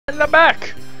And I'm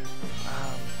back!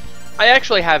 I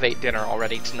actually have ate dinner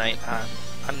already tonight.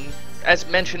 As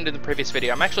mentioned in the previous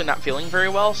video, I'm actually not feeling very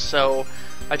well, so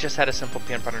I just had a simple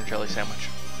peanut butter and jelly sandwich.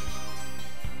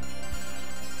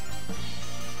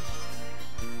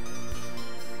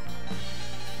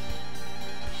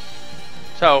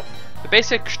 So, the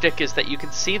basic shtick is that you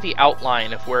can see the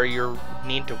outline of where you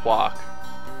need to walk.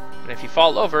 And if you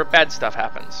fall over, bad stuff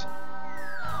happens.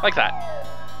 Like that.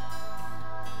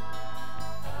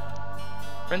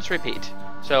 Rinse, repeat.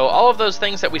 So all of those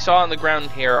things that we saw on the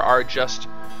ground here are just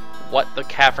what the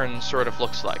cavern sort of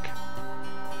looks like.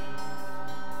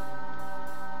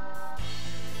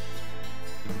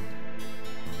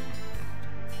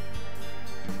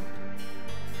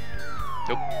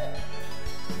 Nope.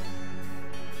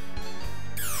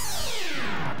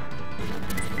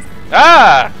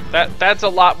 Ah! That's a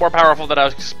lot more powerful than I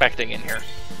was expecting in here.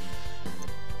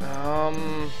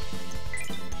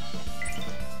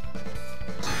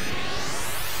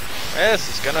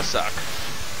 This is gonna suck.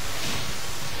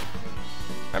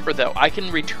 Remember though, I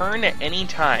can return at any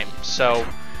time, so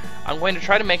I'm going to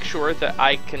try to make sure that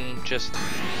I can just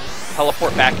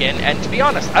teleport back in, and to be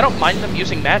honest, I don't mind them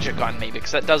using magic on me,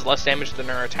 because that does less damage than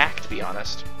their attack, to be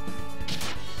honest.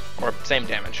 Or same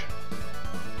damage.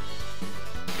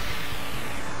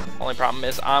 Only problem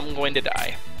is, I'm going to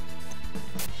die.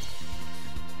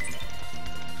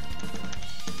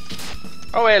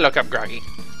 Oh hey, look, I'm groggy.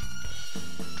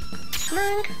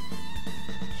 Blink.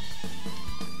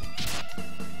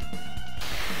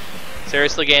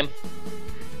 Seriously, game?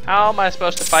 How am I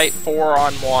supposed to fight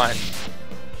 4-on-1?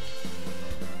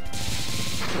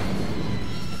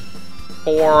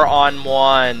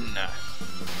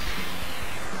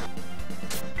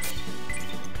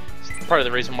 4-on-1. Part of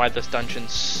the reason why this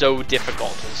dungeon's so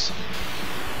difficult is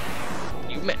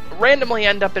you randomly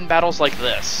end up in battles like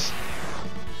this.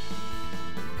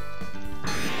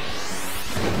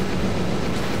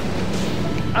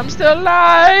 I'm still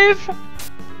alive!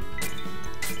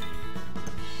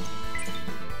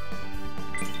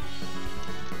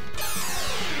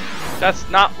 That's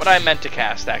not what I meant to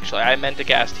cast, actually. I meant to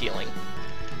cast healing.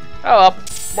 Oh well,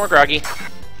 more groggy.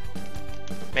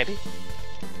 Maybe?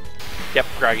 Yep,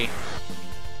 groggy.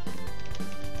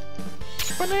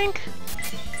 Blink!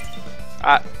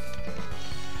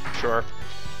 Sure.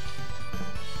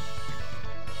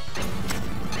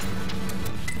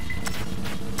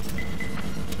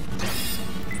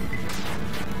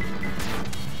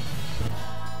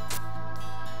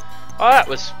 Oh, that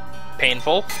was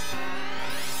painful.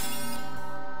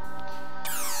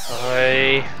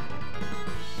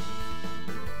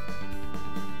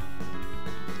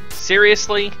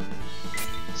 Seriously?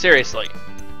 Seriously.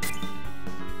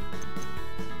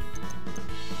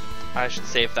 I should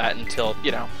save that until,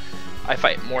 you know, I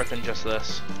fight more than just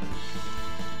this.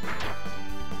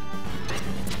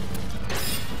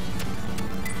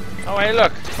 Oh, hey,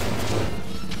 look.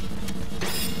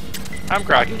 I'm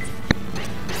groggy.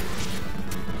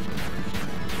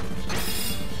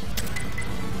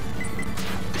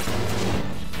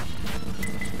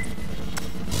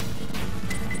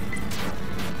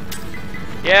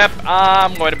 Yep,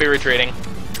 I'm going to be retreating.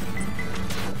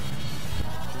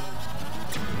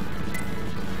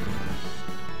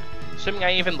 Assuming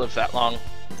I even lived that long.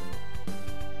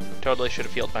 Totally should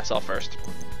have healed myself first.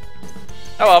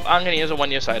 Oh well, I'm going to use a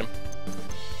one-use item.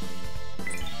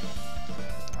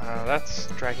 That's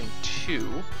Dragon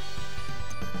 2.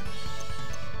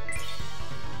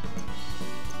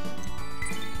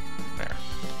 There.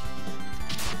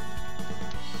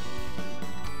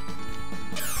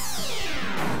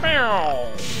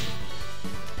 Meow.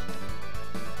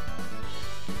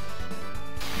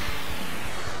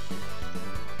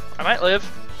 I might live.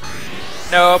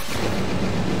 Nope.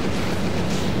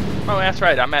 Oh, that's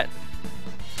right, I'm at...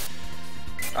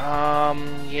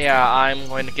 yeah, I'm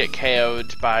going to get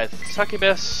KO'd by the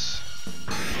succubus.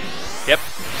 Yep.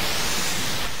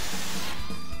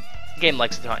 The game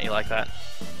likes to taunt you like that.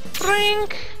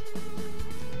 Blink!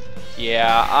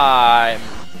 Yeah, I'm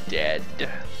dead.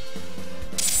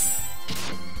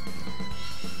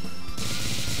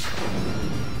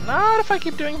 Not if I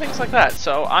keep doing things like that.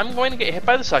 So I'm going to get hit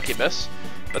by the succubus,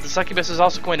 but the succubus is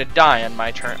also going to die on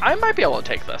my turn. I might be able to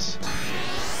take this.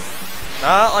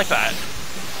 Not like that.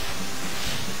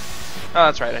 Oh,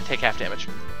 that's right, I take half damage.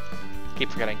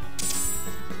 Keep forgetting.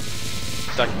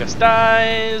 Succubus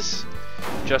dies.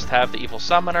 Just have the evil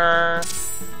summoner,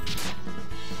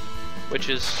 which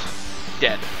is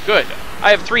dead. Good.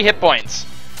 I have 3 hit points.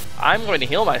 I'm going to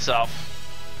heal myself.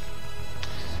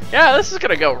 Yeah, this is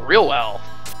going to go real well.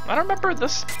 I don't remember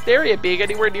this area being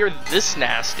anywhere near this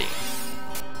nasty.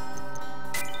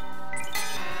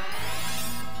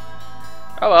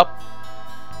 Oh well.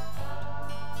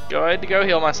 Go ahead to go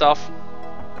heal myself.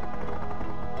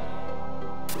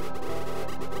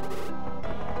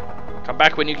 Come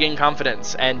back when you gain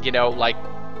confidence and, you know, like,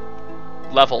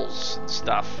 levels and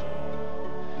stuff.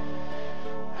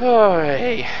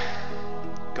 Hey.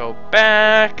 Go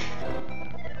back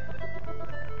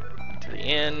to the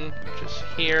inn, just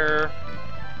here.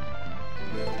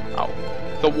 Oh,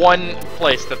 the one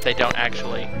place that they don't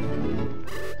actually.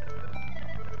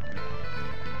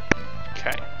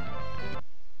 Okay.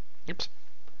 Oops.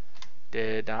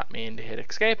 Did not mean to hit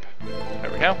escape.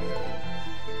 There we go.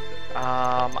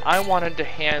 I wanted to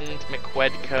hand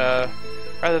McWDK,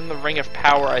 rather than the Ring of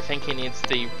Power, I think he needs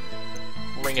the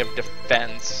Ring of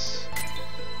Defense.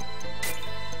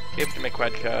 Give to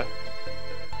McWDK.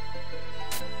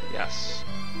 Yes.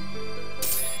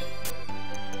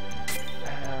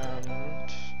 And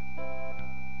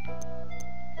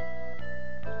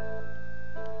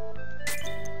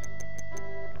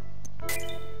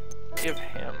give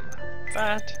him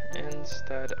that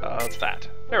instead of that.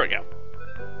 There we go.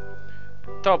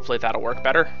 Hopefully that'll work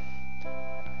better.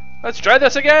 Let's try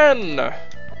this again!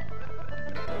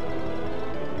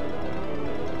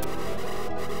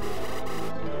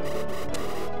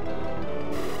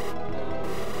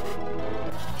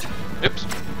 Oops.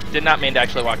 Did not mean to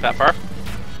actually walk that far.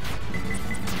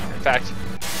 In fact...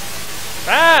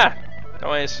 Ah!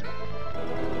 Noise.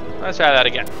 Let's try that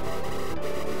again.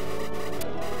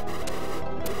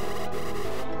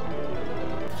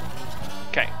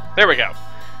 Okay, there we go.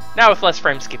 Now with less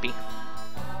frame skippy.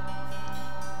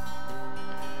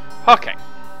 Okay.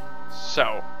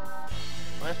 So,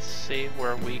 let's see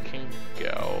where we can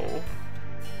go.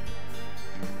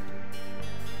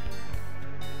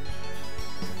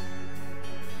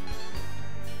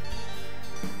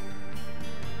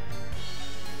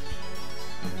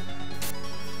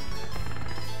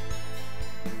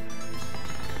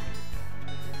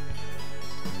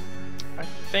 I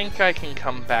think I can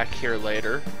come back here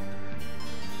later.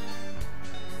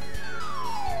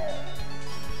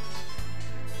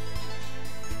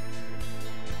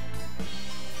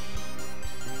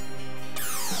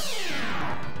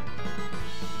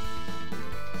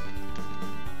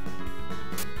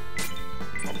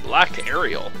 Black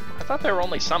Aerial. I thought they were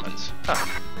only summons.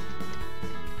 Huh.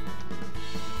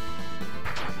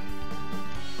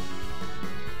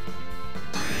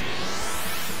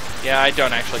 Yeah, I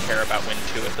don't actually care about Wind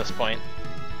 2 at this point.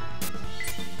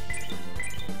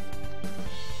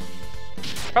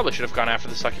 Probably should have gone after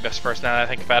the Succubus first now that I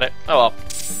think about it. Oh well.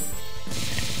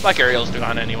 Black Aerial's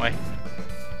gone anyway.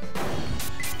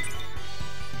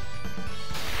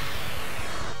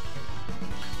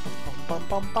 Bum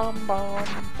bum bum bum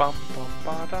bum bum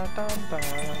ba da dum dum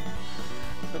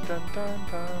dun dun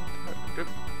dun.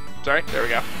 Sorry, there we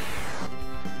go.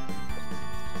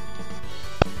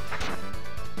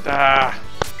 Ah.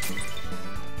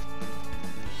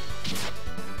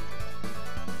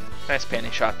 Nice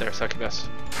panty shot there, Succubus.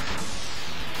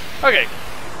 Okay.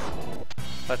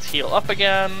 Let's heal up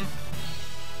again.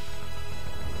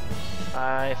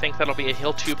 I think that'll be a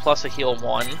heal 2 plus a heal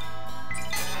 1.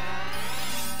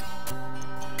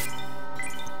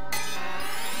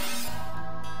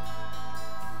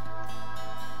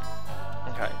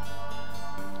 Okay.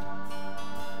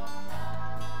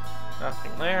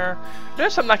 Nothing there.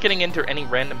 Notice I'm not getting into any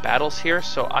random battles here,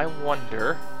 so I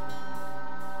wonder...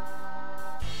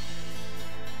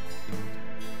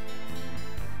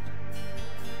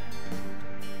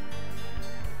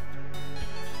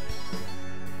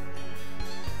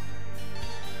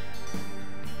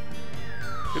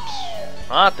 Oops.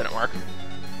 Ah, that didn't work.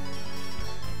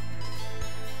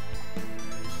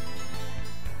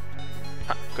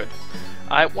 Huh, good.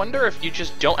 I wonder if you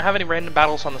just don't have any random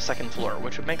battles on the second floor,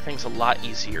 which would make things a lot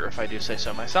easier if I do say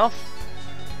so myself.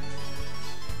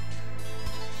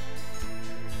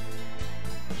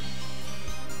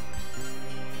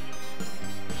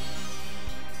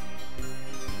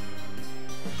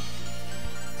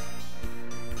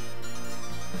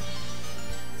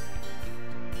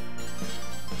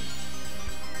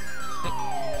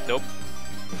 Nope.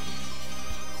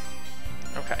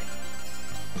 Okay.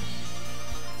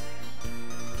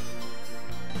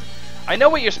 I know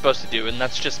what you're supposed to do, and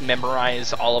that's just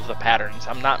memorize all of the patterns.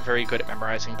 I'm not very good at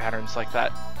memorizing patterns like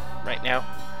that right now.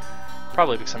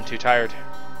 Probably because I'm too tired.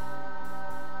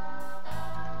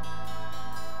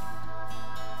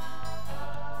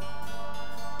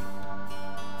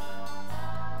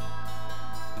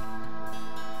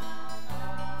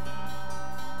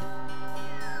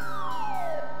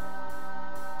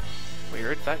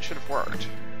 Weird, that should have worked.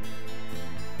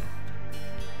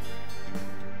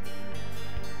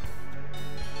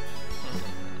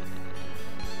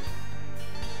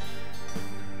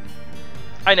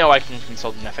 I know I can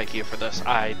consult an FAQ for this.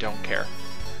 I don't care.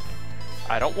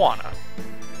 I don't wanna.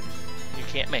 You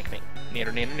can't make me.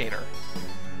 Neater, neater, neater.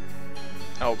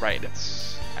 Oh, right,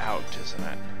 it's out, isn't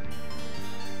it?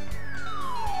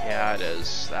 Yeah, it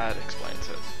is. That explains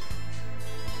it.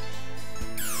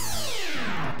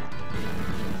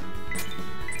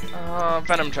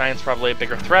 Venom Giant's probably a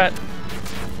bigger threat.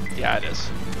 Yeah, it is.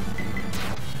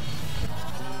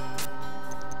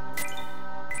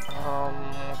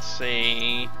 Let's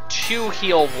see. 2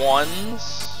 heal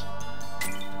 1s.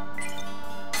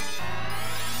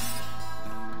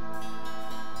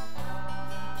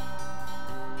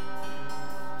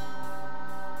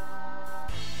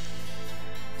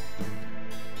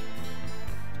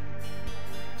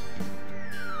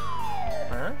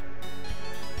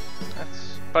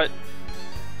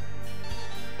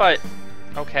 But,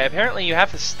 okay, apparently you have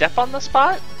to step on the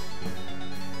spot?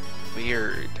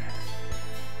 Weird.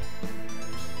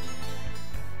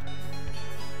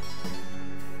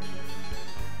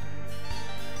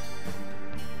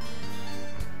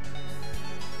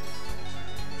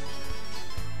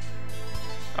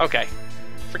 Okay,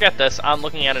 forget this, I'm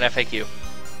looking at an FAQ.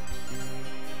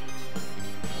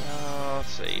 Let's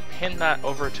see, pin that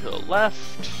over to the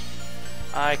left.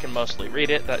 I can mostly read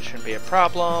it, that shouldn't be a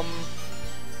problem.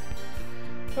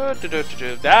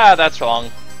 Ah, that's wrong.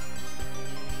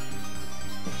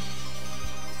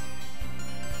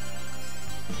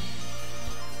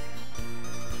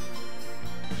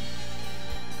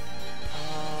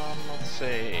 Let's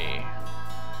see.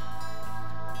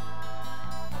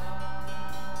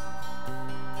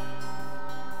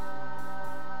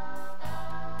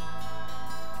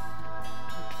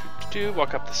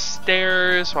 Walk up the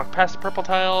stairs, walk past the purple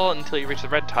tile until you reach the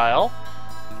red tile.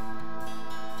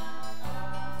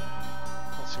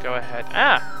 Go ahead.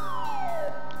 Ah!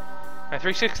 My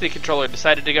 360 controller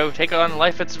decided to go take on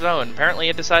life of its own. Apparently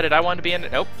it decided I wanted to be in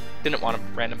it. Nope. Didn't want a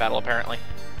random battle, apparently.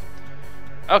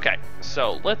 Okay,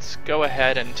 so let's go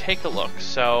ahead and take a look.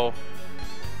 So,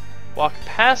 walk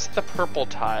past the purple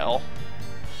tile.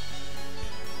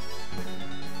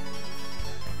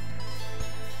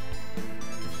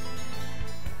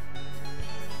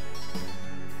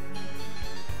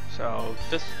 So,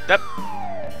 that...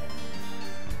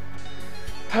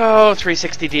 Oh,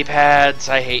 360 D-pads,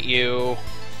 I hate you.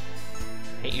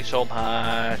 Hate you so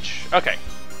much. Okay.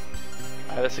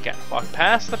 Try this again. Walk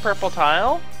past the purple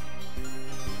tile.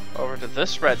 Over to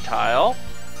this red tile.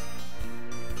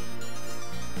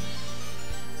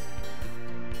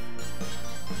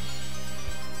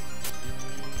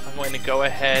 I'm going to go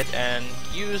ahead and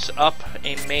use up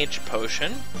a mage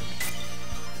potion.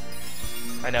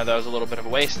 I know that was a little bit of a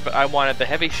waste, but I wanted the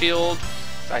heavy shield.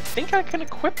 I think I can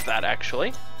equip that,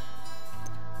 actually.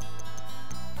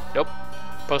 Nope.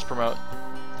 Post-promote.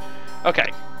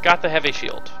 Okay, got the heavy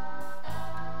shield.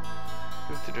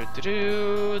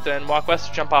 Then walk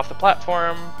west, jump off the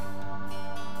platform.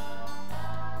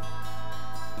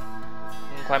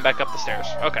 And climb back up the stairs.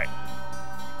 Okay.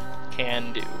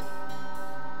 Can do.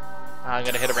 I'm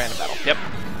gonna hit a random battle. Yep.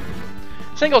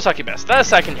 Single succubus.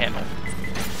 This I can handle.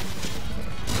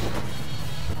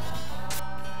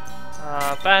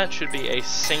 That should be a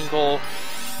single...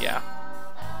 yeah.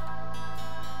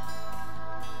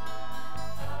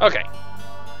 Okay.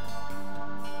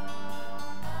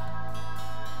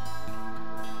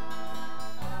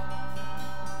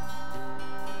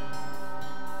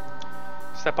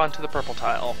 Step onto the purple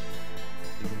tile.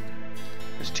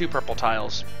 There's 2 purple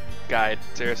tiles. Guide,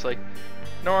 seriously.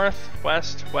 North,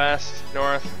 west, west,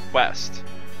 north, west.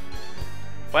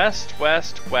 West,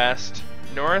 west, west.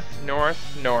 North,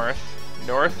 north, north.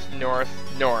 North, north,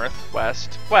 north,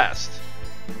 west, west.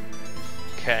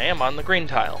 Okay, I'm on the green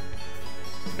tile.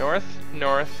 North,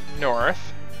 north,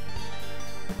 north.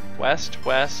 West,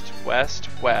 west, west,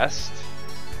 west.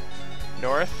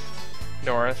 North,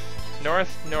 north,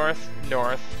 north, north,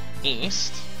 north,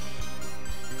 east.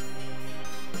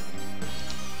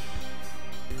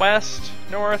 West,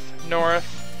 north, north,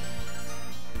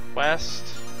 west,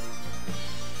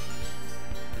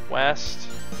 west,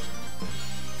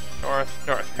 north,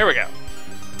 north. Here we go.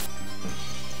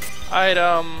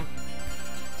 Item.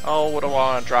 Oh, what do I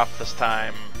want to drop this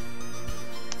time?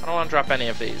 I don't want to drop any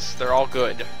of these. They're all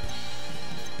good.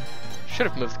 Should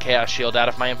have moved the Chaos Shield out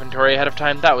of my inventory ahead of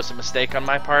time. That was a mistake on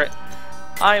my part.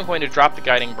 I'm going to drop the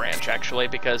Guiding Branch, actually,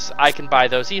 because I can buy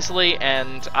those easily,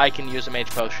 and I can use a Mage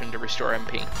Potion to restore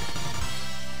MP.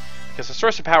 Because the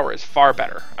Source of Power is far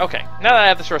better. Okay, now that I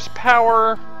have the Source of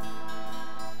Power...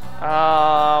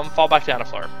 fall back down to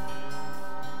floor.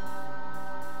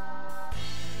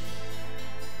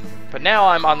 But now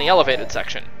I'm on the elevated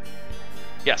section.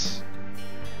 Yes.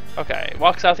 Okay,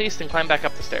 walk southeast and climb back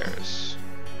up the stairs.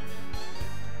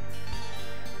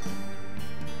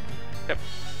 Yep.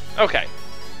 Okay.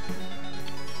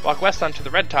 Walk west onto the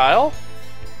red tile.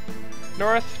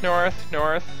 North, north,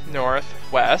 north,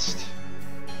 north, west.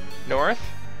 North.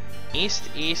 East,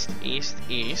 east, east,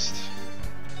 east.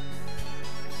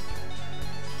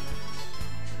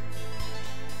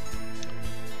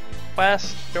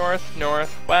 West, north,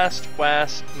 north, west,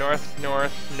 west, north,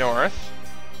 north, north.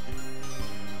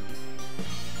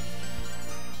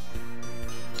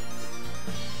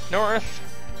 North,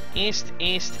 east,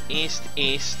 east, east,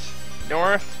 east.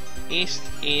 North, east,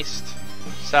 east,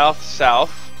 south,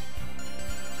 south.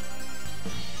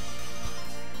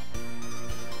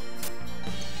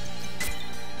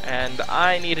 And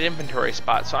I need an inventory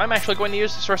spot, so I'm actually going to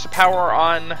use the source of power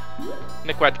on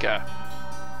McWDK.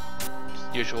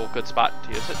 Usual good spot to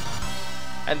use it.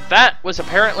 And that was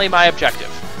apparently my objective.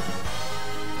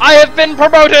 I have been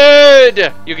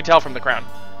promoted! You can tell from the crown.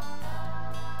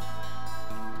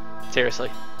 Seriously.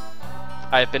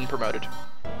 I have been promoted.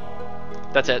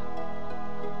 That's it.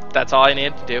 That's all I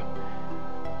needed to do.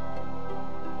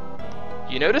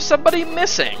 You notice somebody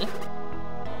missing?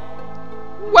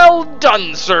 Well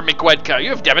done, Sir McWDK. You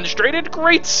have demonstrated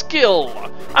great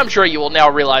skill. I'm sure you will now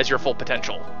realize your full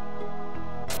potential.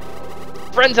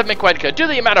 Friends of McWDK, due to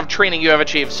the amount of training you have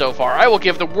achieved so far, I will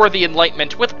give the worthy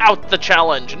enlightenment without the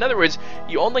challenge. In other words,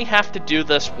 you only have to do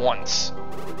this once.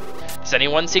 Does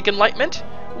anyone seek enlightenment?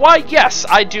 Why, yes,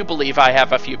 I do believe I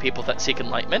have a few people that seek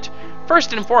enlightenment.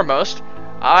 First and foremost,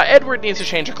 Edward needs a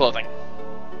change of clothing.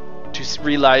 To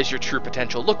realize your true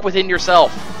potential, look within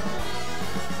yourself.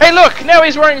 Hey look, now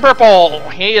he's wearing purple!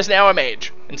 He is now a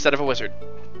mage, instead of a wizard.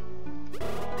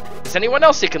 Does anyone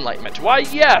else seek enlightenment? Why,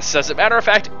 yes, as a matter of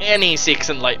fact, Annie seeks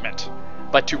enlightenment.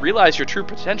 But to realize your true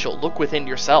potential, look within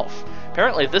yourself.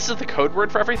 Apparently, this is the code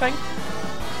word for everything.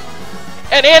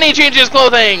 And Annie changes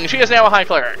clothing! She is now a high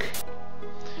cleric.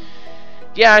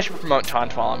 Yeah, I should promote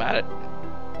Tont while I'm at it.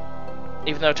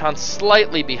 Even though Tont's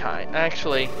slightly behind.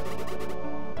 Actually,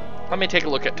 let me take a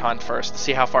look at Tont first to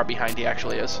see how far behind he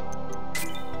actually is.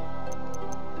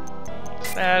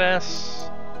 Status.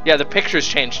 Yeah, the pictures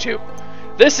changed too.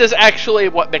 This is actually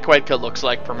what McWDK looks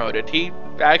like promoted. He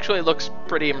actually looks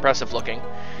pretty impressive looking.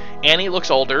 Annie looks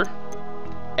older.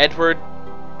 Edward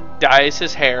dyes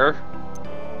his hair.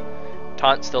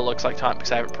 Tont still looks like Tont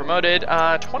because I haven't promoted.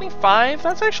 25?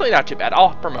 That's actually not too bad.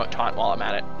 I'll promote Tont while I'm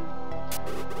at it.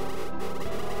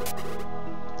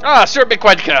 Ah, Sir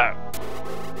McWDK!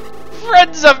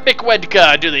 Friends of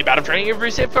McWDK, due to the amount of training you've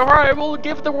received so far, I will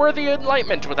give the worthy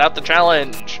enlightenment without the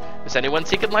challenge. Does anyone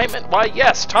seek enlightenment? Why,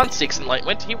 yes, Tont seeks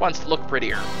enlightenment. He wants to look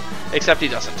prettier. Except he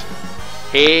doesn't.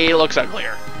 He looks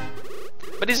uglier.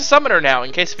 But he's a summoner now,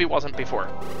 in case if he wasn't before.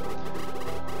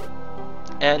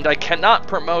 And I cannot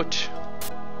promote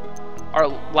our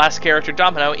last character,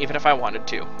 Domino, even if I wanted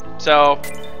to. So,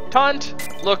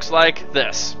 Tont looks like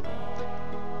this.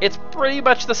 It's pretty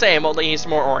much the same, only he's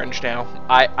more orange now.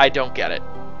 I don't get it.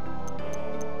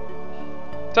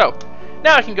 So,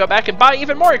 now I can go back and buy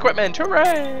even more equipment!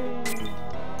 Hooray!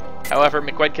 However,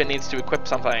 McWDK needs to equip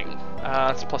something.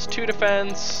 It's +2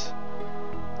 defense.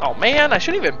 Oh man, I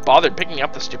shouldn't even bother picking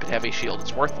up the stupid heavy shield.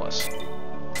 It's worthless.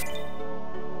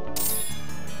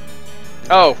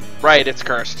 Oh, right, it's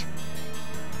cursed.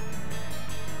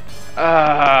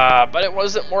 But it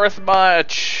wasn't worth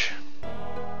much.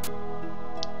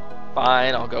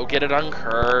 Fine, I'll go get it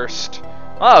uncursed.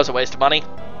 Well, that was a waste of money.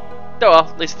 Oh well,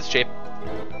 at least it's cheap.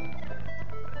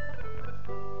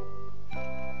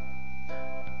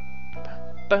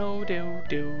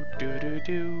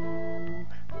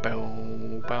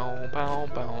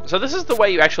 So this is the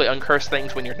way you actually uncurse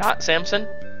things when you're not Samson.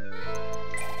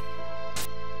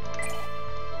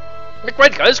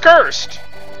 McWDK is cursed!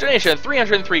 Donation,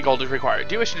 303 gold is required.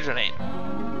 Do you wish to donate?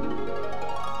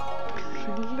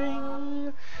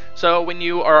 So when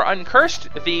you are uncursed,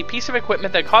 the piece of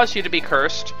equipment that caused you to be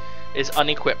cursed is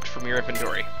unequipped from your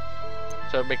inventory.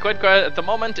 So McWDK at the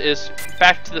moment is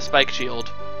back to the spike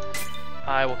shield.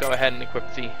 I will go ahead and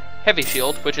equip the heavy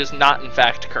shield, which is not in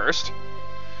fact cursed.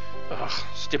 Ugh,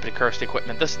 stupid cursed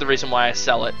equipment. This is the reason why I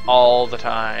sell it all the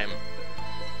time.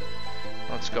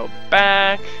 Let's go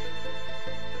back.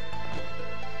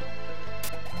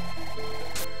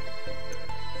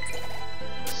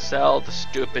 Sell the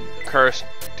stupid cursed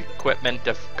equipment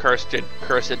of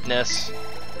cursedness.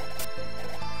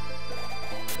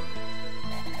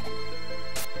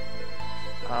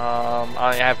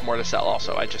 I have more to sell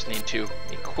also. I just need to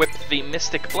equip the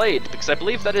Mystic Blade, because I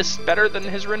believe that is better than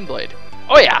his Rune Blade.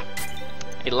 Oh yeah!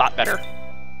 A lot better.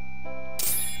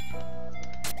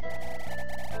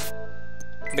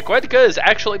 McWDK is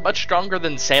actually much stronger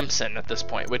than Samson at this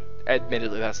point, which,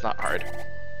 admittedly, that's not hard.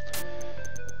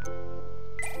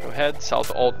 Go ahead, sell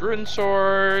the old rune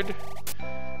sword.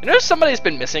 You notice somebody's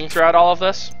been missing throughout all of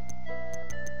this?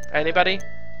 Anybody?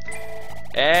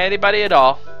 Anybody at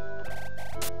all?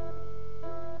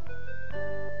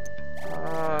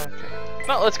 Okay.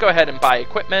 Well, let's go ahead and buy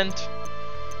equipment.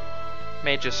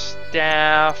 Mage's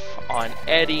Staff on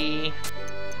Eddie.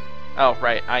 Oh,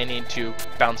 right, I need to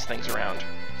bounce things around.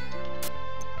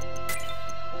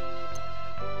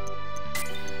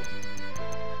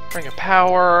 Ring of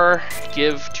Power,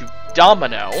 give to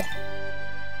Domino.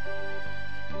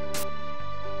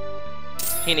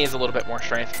 He needs a little bit more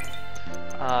strength.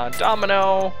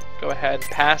 Domino, go ahead,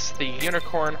 pass the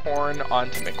Unicorn Horn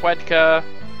onto McWDK.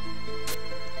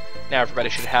 Now everybody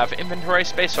should have inventory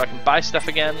space so I can buy stuff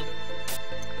again.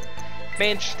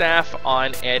 Mage Staff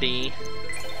on Eddie.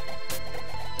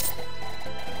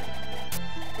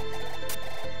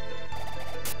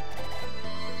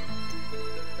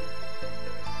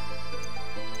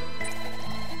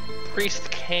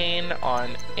 Priest Cane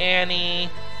on Annie,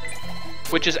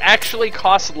 which is actually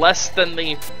costs less than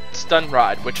the stun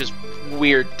rod, which is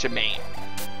weird to me.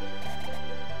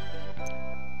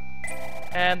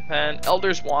 And then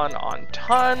Elder's Wand on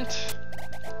Tont.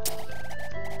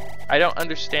 I don't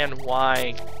understand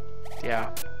why.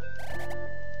 Yeah.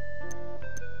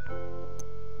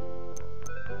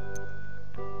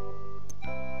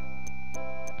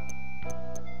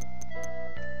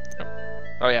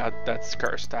 Oh yeah, that's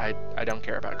cursed. I don't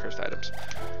care about cursed items.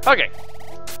 Okay.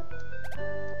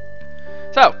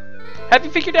 So, have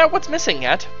you figured out what's missing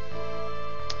yet?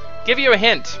 Give you a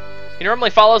hint. He normally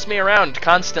follows me around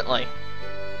constantly.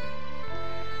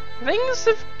 Things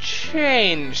have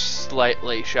changed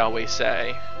slightly, shall we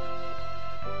say.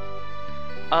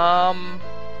 Hold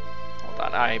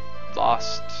on, I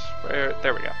lost... Where?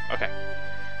 There we go. Okay.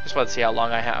 Just want to see how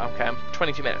long I have. Okay, I'm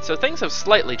 22 minutes. So things have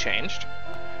slightly changed.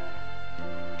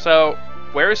 So,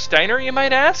 where's Steiner, you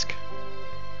might ask?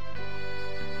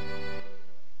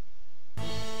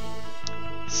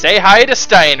 Say hi to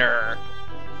Steiner!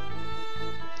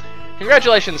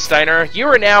 Congratulations, Steiner. You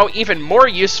are now even more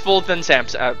useful than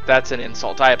Samson. That's an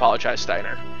insult. I apologize,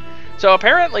 Steiner. So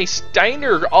apparently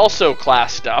Steiner also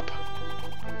classed up.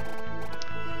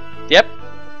 Yep.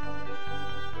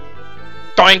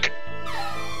 Doink!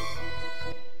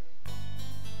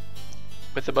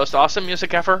 With the most awesome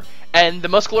music ever. And the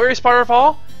most glorious part of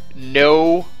all,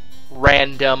 no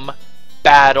random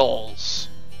battles.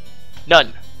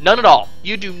 None. None at all.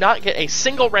 You do not get a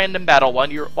single random battle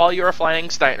while you're flying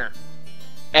Steiner.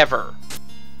 Ever.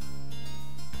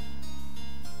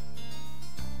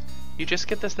 You just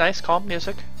get this nice, calm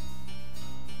music.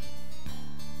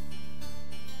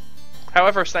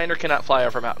 However, Steiner cannot fly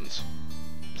over mountains.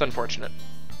 It's unfortunate.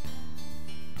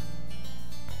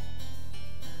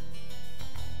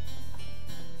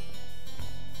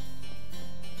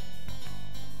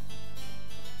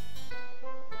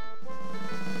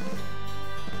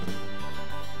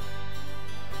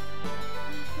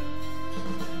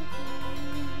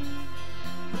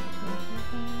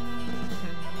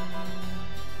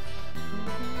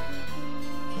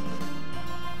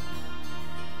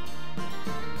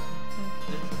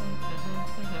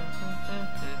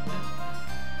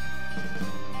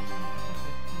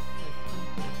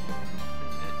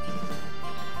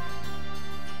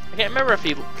 I can't remember if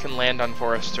he can land on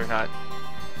forests or not.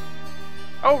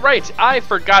 Oh, right! I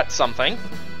forgot something.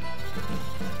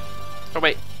 Oh,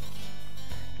 wait.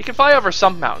 He can fly over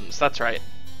some mountains, that's right.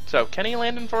 So, can he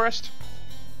land in forest?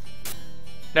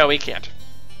 No, he can't.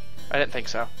 I didn't think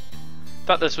so.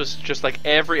 Thought this was just like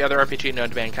every other RPG known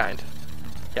to mankind.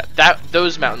 Yeah,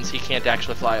 those mountains he can't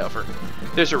actually fly over.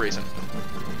 There's a reason.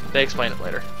 They explain it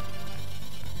later.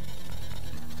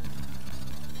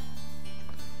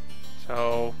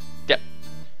 So, yep.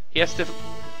 He has to,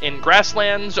 in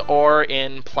grasslands or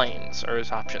in plains, are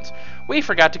his options. We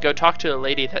forgot to go talk to a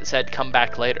lady that said, come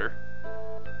back later.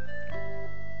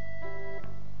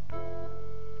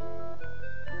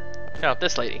 No,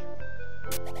 this lady.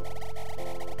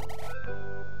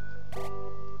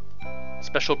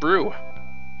 Special brew.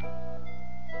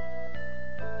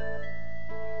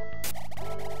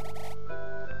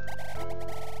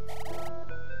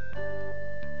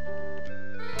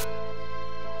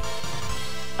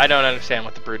 I don't understand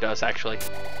what the brew does, actually.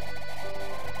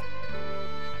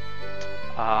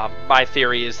 My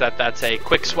theory is that that's a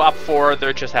quick swap for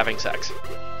they're just having sex.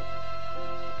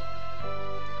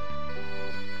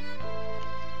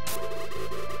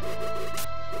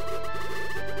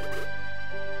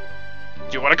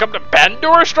 You you want to come to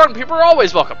Bandor? Strong people are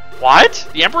always welcome. What?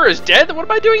 The Emperor is dead? What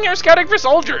am I doing here scouting for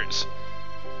soldiers?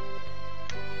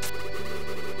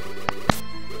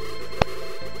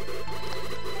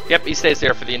 Yep, he stays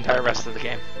there for the entire rest of the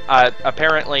game.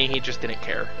 Apparently, he just didn't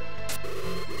care.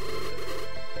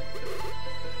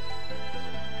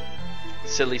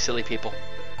 Silly, silly people.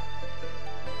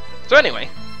 So anyway.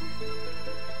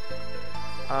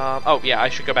 Oh, yeah, I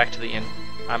should go back to the inn.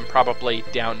 I'm probably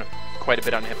down quite a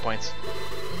bit on hit points.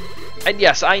 And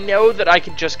yes, I know that I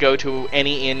can just go to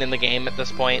any inn in the game at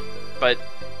this point, but...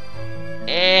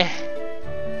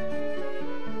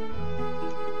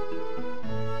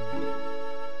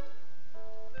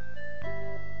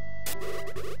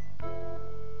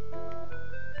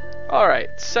 Alright,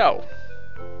 so...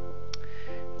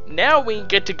 now we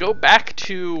get to go back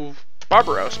to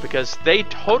Barbaros, because they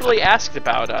totally asked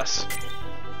about us.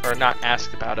 Or not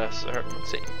asked about us, or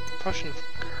let's see. Potion of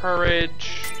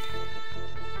Courage...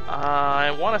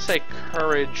 I want to say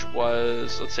Courage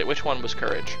was... let's see, which one was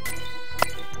Courage?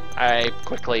 I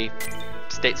quickly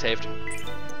state saved.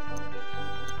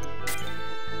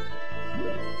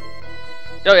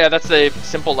 Oh yeah, that's the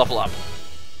simple level up.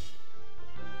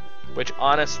 Which,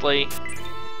 honestly...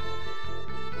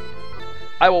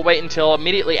 I will wait until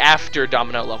immediately after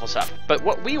Domino levels up. But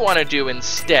what we want to do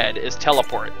instead is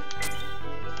teleport.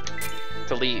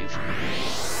 To leave.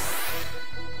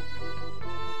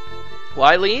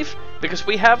 Why leave? Because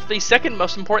we have the second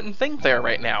most important thing there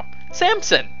right now.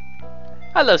 Samson!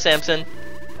 Hello, Samson.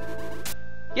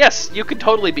 Yes, you could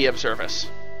totally be of service.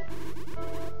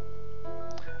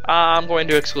 I'm going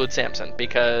to exclude Samson,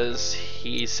 because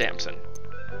he's Samson.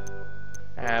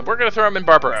 And we're going to throw him in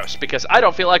Barbaros, because I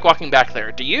don't feel like walking back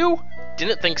there. Do you?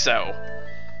 Didn't think so.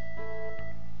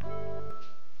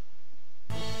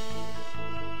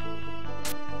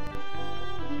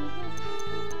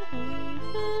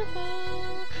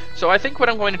 So I think what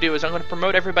I'm going to do is I'm going to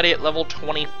promote everybody at level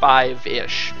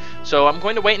 25-ish. So I'm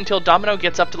going to wait until Domino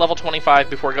gets up to level 25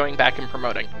 before going back and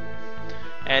promoting.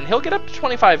 And he'll get up to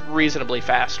 25 reasonably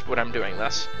fast when I'm doing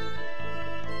this.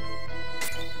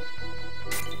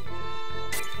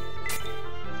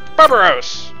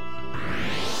 Barbaros!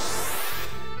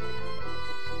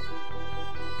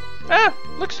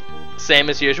 Looks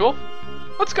same as usual.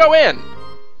 Let's go in!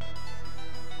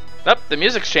 Nope, the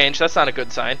music's changed. That's not a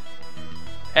good sign.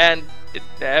 And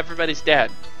everybody's dead.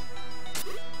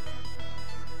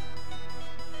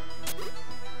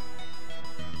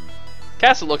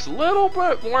 Castle looks a little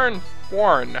bit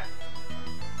worn.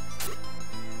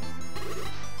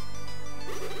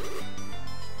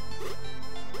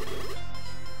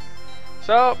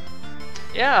 So,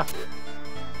 yeah.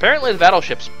 Apparently the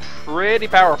battleship's pretty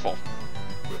powerful.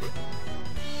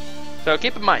 So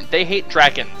keep in mind, they hate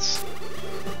dragons.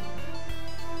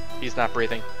 He's not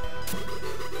breathing.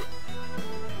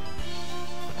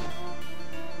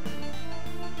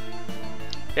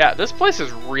 Yeah, this place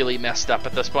is really messed up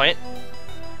at this point.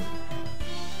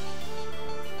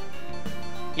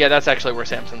 Yeah, that's actually where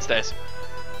Samson stays.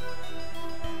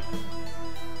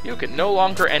 You can no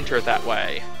longer enter that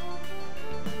way.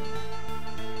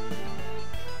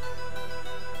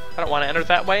 I don't want to enter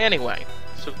that way anyway.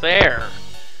 So there.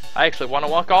 I actually want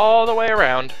to walk all the way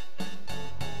around.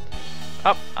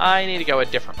 Oh, I need to go a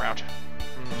different route.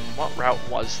 What route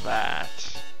was that?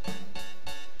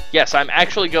 Yes, I'm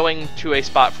actually going to a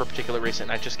spot for a particular reason.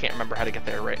 I just can't remember how to get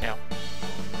there right now.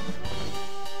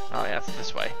 Oh yeah, it's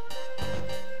this way.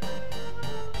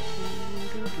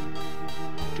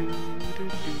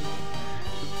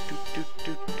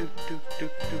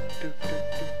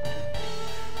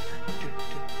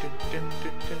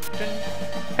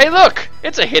 Hey look!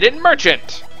 It's a hidden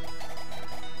merchant!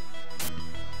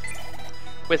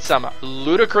 With some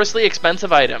ludicrously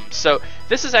expensive items. So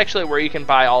this is actually where you can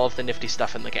buy all of the nifty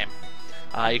stuff in the game.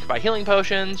 You can buy healing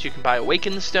potions, you can buy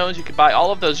awakened stones, you can buy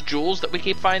all of those jewels that we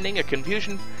keep finding, a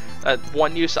confusion,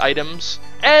 one-use items,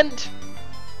 and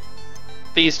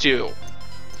these two.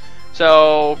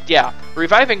 So yeah,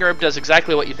 Reviving Herb does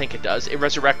exactly what you think it does. It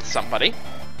resurrects somebody,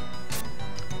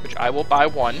 which I will buy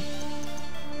one.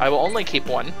 I will only keep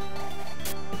one.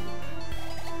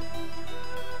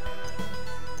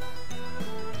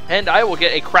 And I will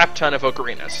get a crap ton of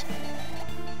ocarinas.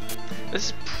 This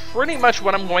is pretty much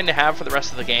what I'm going to have for the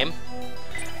rest of the game.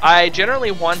 I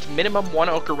generally want minimum 1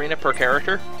 ocarina per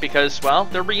character because, well,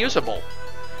 they're reusable.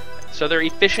 So they're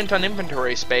efficient on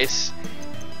inventory space,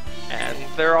 and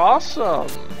they're awesome.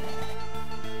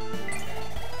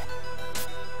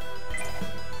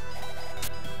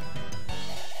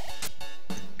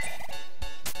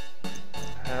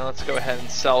 Let's go ahead and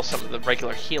sell some of the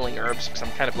regular healing herbs because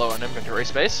I'm kind of low on inventory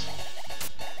space.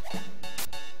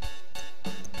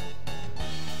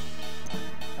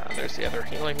 there's the other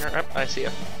healing herb. I see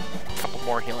a couple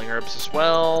more healing herbs as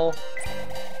well.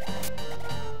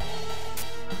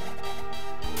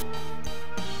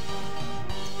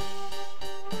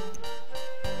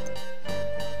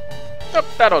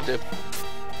 Oh, that'll do.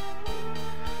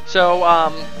 So,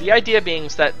 the idea being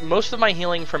is that most of my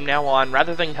healing from now on,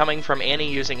 rather than coming from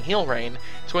Annie using Heal Rain,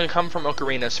 it's going to come from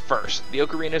ocarinas first. The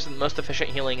ocarinas are the most efficient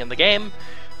healing in the game.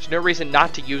 There's no reason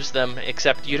not to use them,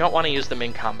 except you don't want to use them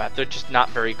in combat. They're just not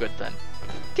very good then.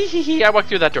 Tee-hee-hee, I walked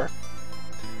through that door.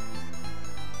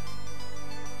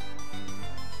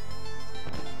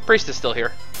 Priest is still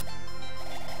here.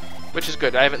 Which is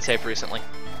good, I haven't saved recently.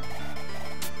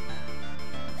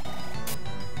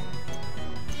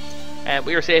 And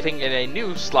we are saving in a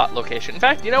new slot location. In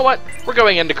fact, you know what? We're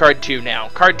going into Card 2 now.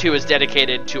 Card 2 is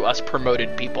dedicated to us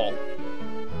promoted people.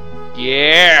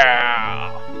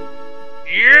 Yeah!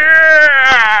 Yeah!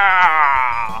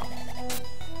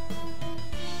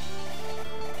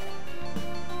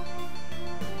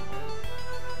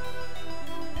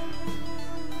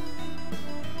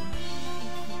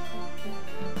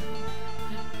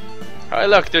 Oh,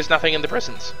 look, there's nothing in the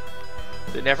prisons.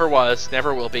 There never was,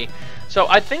 never will be. So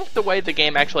I think the way the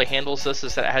game actually handles this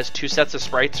is that it has two sets of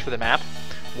sprites for the map.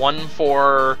 One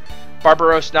for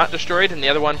Barbaros not destroyed, and the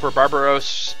other one for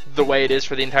Barbaros the way it is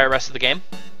for the entire rest of the game.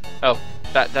 Oh,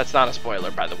 that's not a spoiler,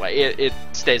 by the way. It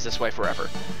stays this way forever.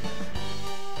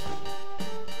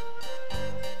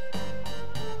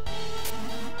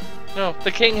 No,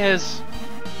 the king has...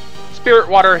 Spirit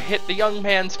water hit the young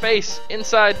man's face.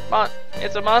 Inside,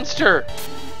 it's a monster.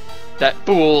 That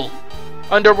fool.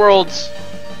 Underworlds.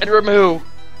 And Ramu.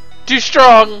 Too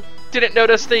strong. Didn't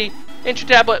notice the ancient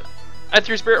tablet. I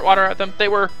threw spirit water at them. They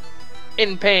were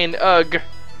in pain. Ugh.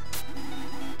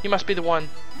 He must be the one.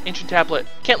 Ancient tablet.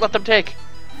 Can't let them take.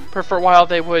 For a while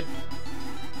they would.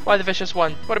 Why the vicious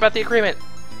one? What about the agreement?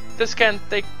 They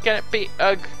can't be.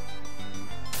 Ugh.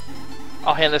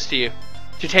 I'll hand this to you.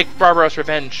 To take Barbaros'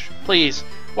 revenge. Please.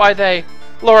 Why they?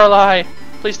 Lorelei.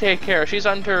 Please take care. She's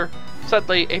under.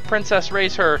 Suddenly, a princess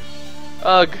raise her.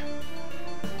 Ugh.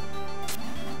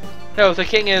 No, the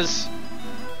king is...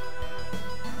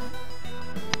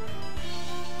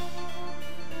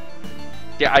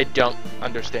 Yeah, I don't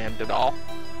understand at all.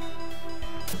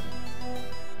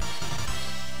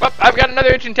 Well, I've got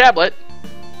another ancient tablet.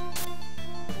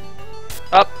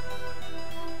 Up.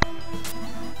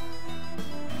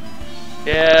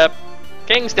 Yep.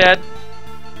 King's dead.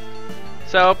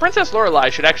 So, Princess Lorelei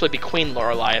should actually be Queen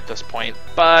Lorelei at this point,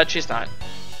 but she's not.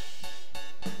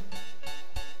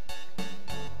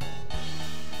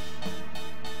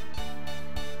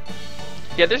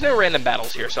 Yeah, there's no random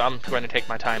battles here, so I'm going to take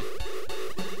my time.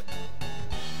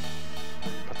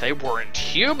 But they weren't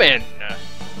human!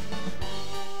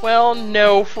 Well,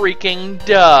 no freaking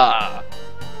duh!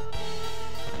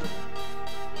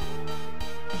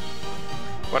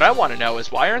 What I want to know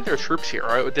is, why aren't there troops here?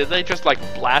 Or did they just, like,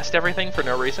 blast everything for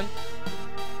no reason?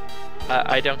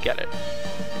 I don't get it.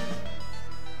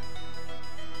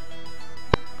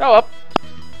 Oh, well.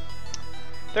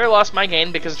 There, lost my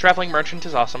gain because the traveling merchant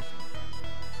is awesome.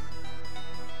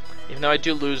 Even though I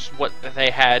do lose what they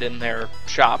had in their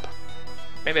shop.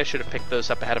 Maybe I should have picked those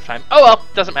up ahead of time. Oh well,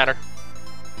 doesn't matter.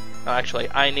 Oh, actually,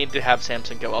 I need to have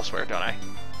Samson go elsewhere, don't I?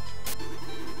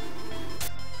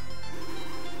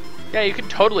 Yeah, you can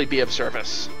totally be of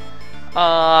service.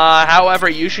 However,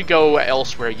 you should go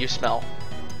elsewhere. You smell.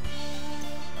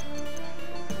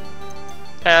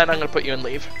 And I'm going to put you in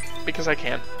leave, because I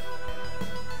can.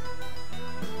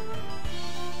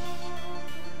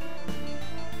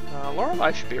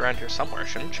 Lorelei should be around here somewhere,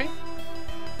 shouldn't she?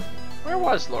 Where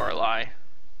was Lorelei?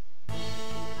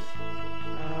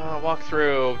 Walk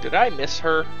through. Did I miss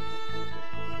her?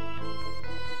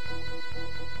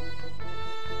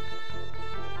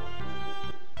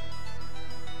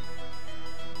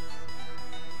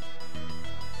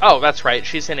 Oh, that's right.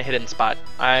 She's in a hidden spot.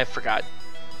 I forgot.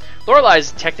 Lorelei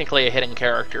is technically a hidden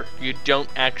character. You don't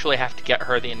actually have to get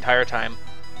her the entire time.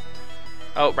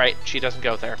 Oh, right. She doesn't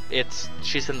go there.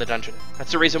 She's in the dungeon.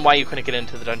 That's the reason why you couldn't get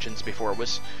into the dungeons before.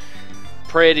 Was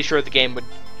pretty sure the game would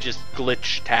just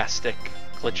glitch-tastic.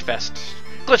 Glitchfest.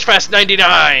 Glitchfest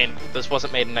 99! This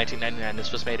wasn't made in 1999.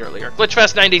 This was made earlier.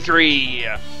 Glitchfest 93!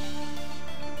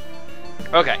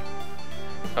 Okay.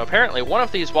 So apparently one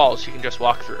of these walls you can just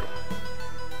walk through.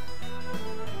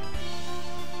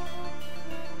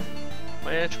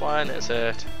 Which one is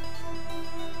it?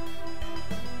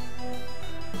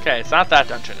 Okay, it's not that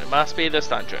dungeon. It must be this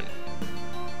dungeon.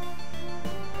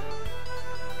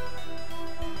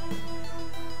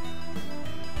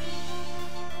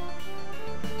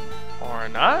 Or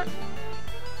not?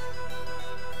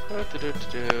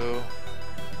 Do-do-do-do-do.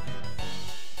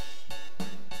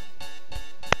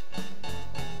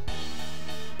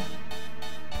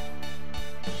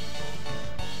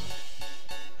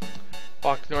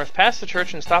 Walk north past the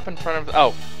church and stop in front of...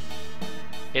 Oh.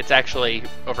 It's actually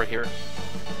over here.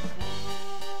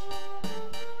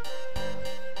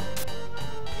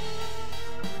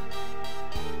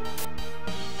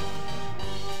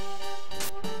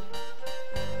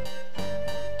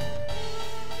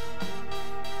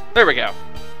 There we go.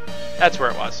 That's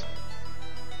where it was.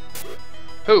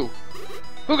 Who?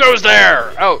 Who goes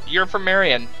there? Oh, you're from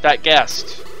Marion. That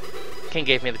guest. King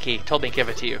gave me the key. Told me to give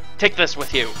it to you. Take this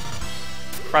with you.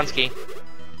 Bronze key.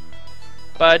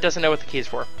 But it doesn't know what the key is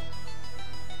for.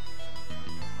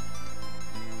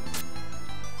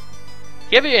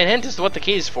 Give you a hint as to what the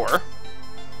key is for.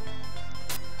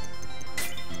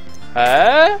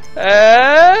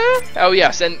 Oh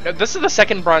yes, and this is the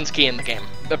second bronze key in the game.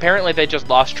 Apparently they just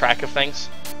lost track of things.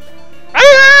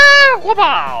 Ah!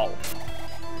 Wow!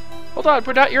 Hold on,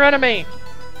 we're not your enemy.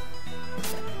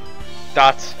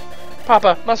 Dots.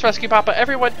 Papa, must rescue Papa.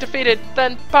 Everyone defeated,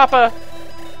 then Papa.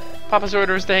 Papa's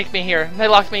orders, they take me here. They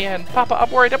lock me in. Papa,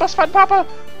 I'm worried. I must find Papa.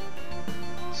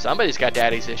 Somebody's got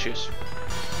daddy's issues.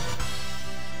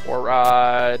 War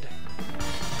Rod.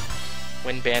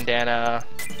 Wind Bandana.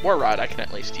 War Rod I can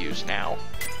at least use now.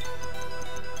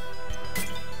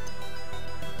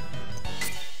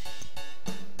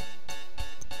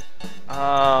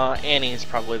 Annie's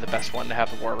probably the best one to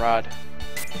have a War Rod.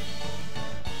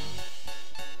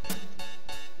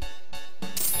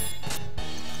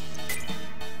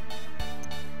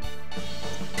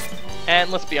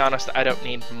 And let's be honest, I don't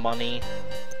need money.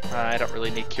 I don't really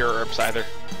need cure herbs either.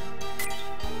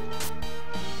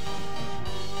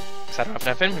 Because I don't have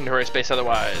enough inventory space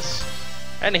otherwise.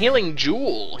 And Healing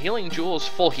Jewel. Healing Jewel's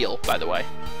full heal, by the way.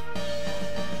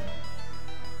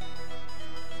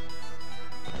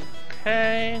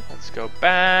 Okay, let's go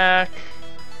back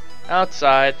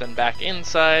outside, then back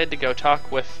inside to go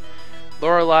talk with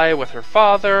Lorelei with her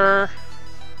father.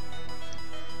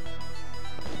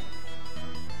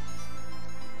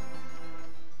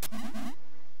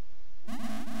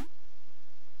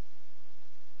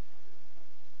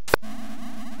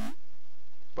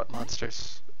 What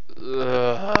monsters?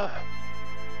 Ugh.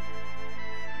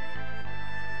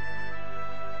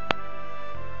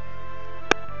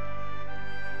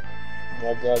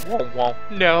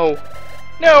 No!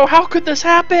 No! How could this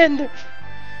happen?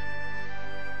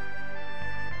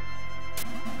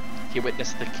 He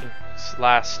witnessed the king's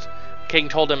last. The king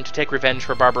told him to take revenge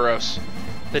for Barbaros,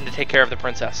 then to take care of the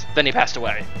princess. Then he passed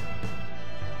away.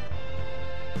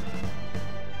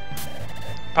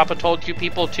 Papa told you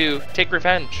people to take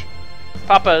revenge.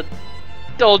 Papa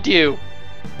told you.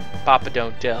 Papa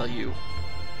don't tell you.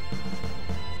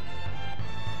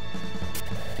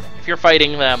 If you're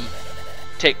fighting them,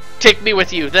 take me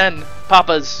with you, then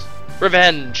Papa's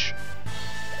revenge.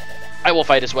 I will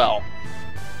fight as well.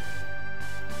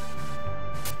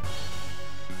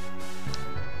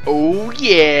 Oh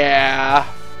yeah.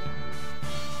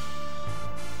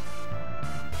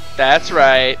 That's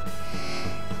right.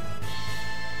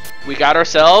 We got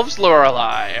ourselves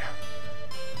Lorelei.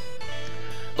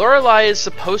 Lorelei is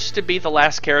supposed to be the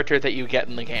last character that you get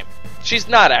in the game. She's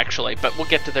not actually, but we'll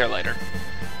get to there later.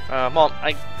 Well,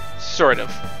 sort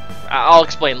of. I'll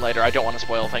explain later. I don't want to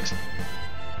spoil things.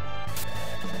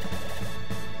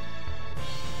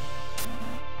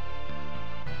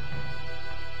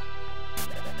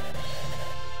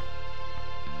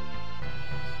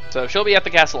 So she'll be at the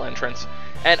castle entrance.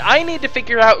 And I need to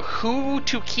figure out who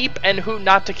to keep and who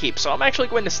not to keep. So I'm actually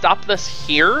going to stop this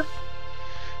here.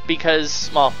 Because,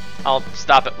 well, I'll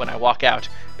stop it when I walk out.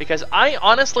 Because I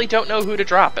honestly don't know who to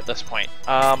drop at this point.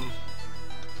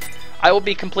 I will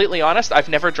be completely honest, I've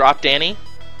never dropped Annie.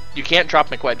 You can't drop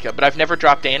McWDK, but I've never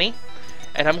dropped Annie.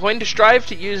 And I'm going to strive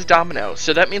to use Domino.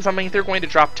 So that means I'm either going to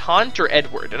drop Tont or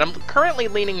Edward. And I'm currently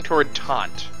leaning toward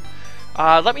Tont.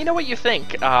 Let me know what you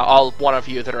think, all one of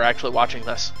you that are actually watching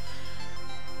this.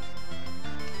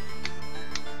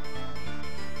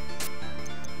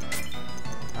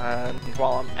 And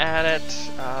while I'm at it,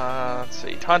 let's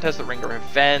see, Tont has the Ring of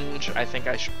Revenge. I think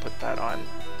I should put that on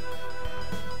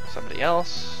somebody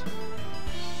else.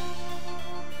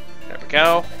 There we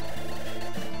go.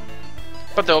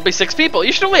 But there will be 6 people.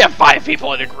 You should only have 5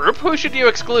 people in a group. Who should you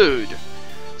exclude?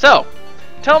 So,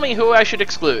 tell me who I should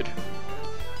exclude.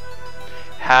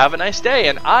 Have a nice day,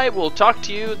 and I will talk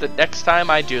to you the next time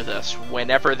I do this,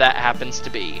 whenever that happens to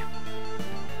be.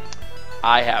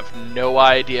 I have no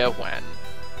idea when.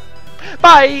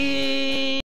 Bye!